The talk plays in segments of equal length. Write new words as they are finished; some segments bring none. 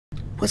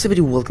What's up,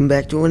 everybody? Welcome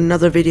back to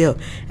another video.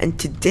 And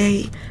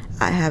today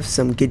I have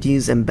some good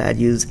news and bad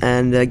news.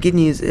 And good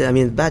news,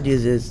 bad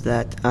news is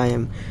that I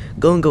am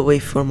going away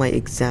for my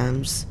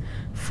exams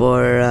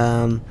for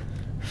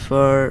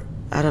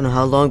I don't know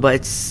how long, but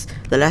it's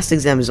the last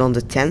exam is on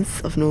the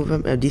 10th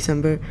of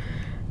December.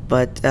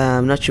 But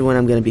I'm not sure when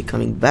I'm gonna be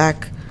coming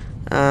back.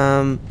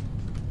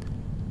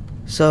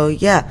 So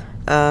yeah,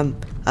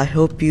 I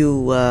hope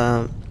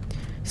you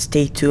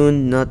stay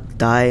tuned, not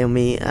die on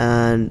me,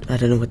 and I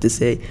don't know what to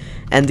say.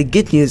 And the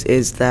good news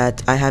is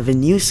that I have a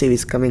new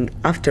series coming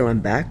after I'm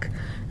back,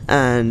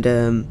 and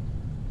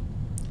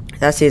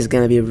that series is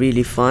gonna be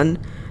really fun.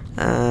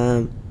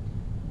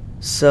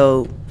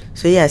 So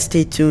yeah,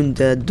 stay tuned.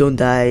 Don't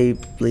die,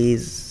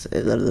 please.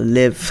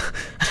 Live.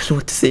 I don't know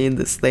what to say in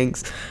these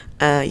things.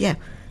 Yeah,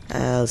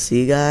 I'll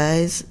see you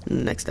guys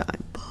next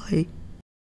time. Bye.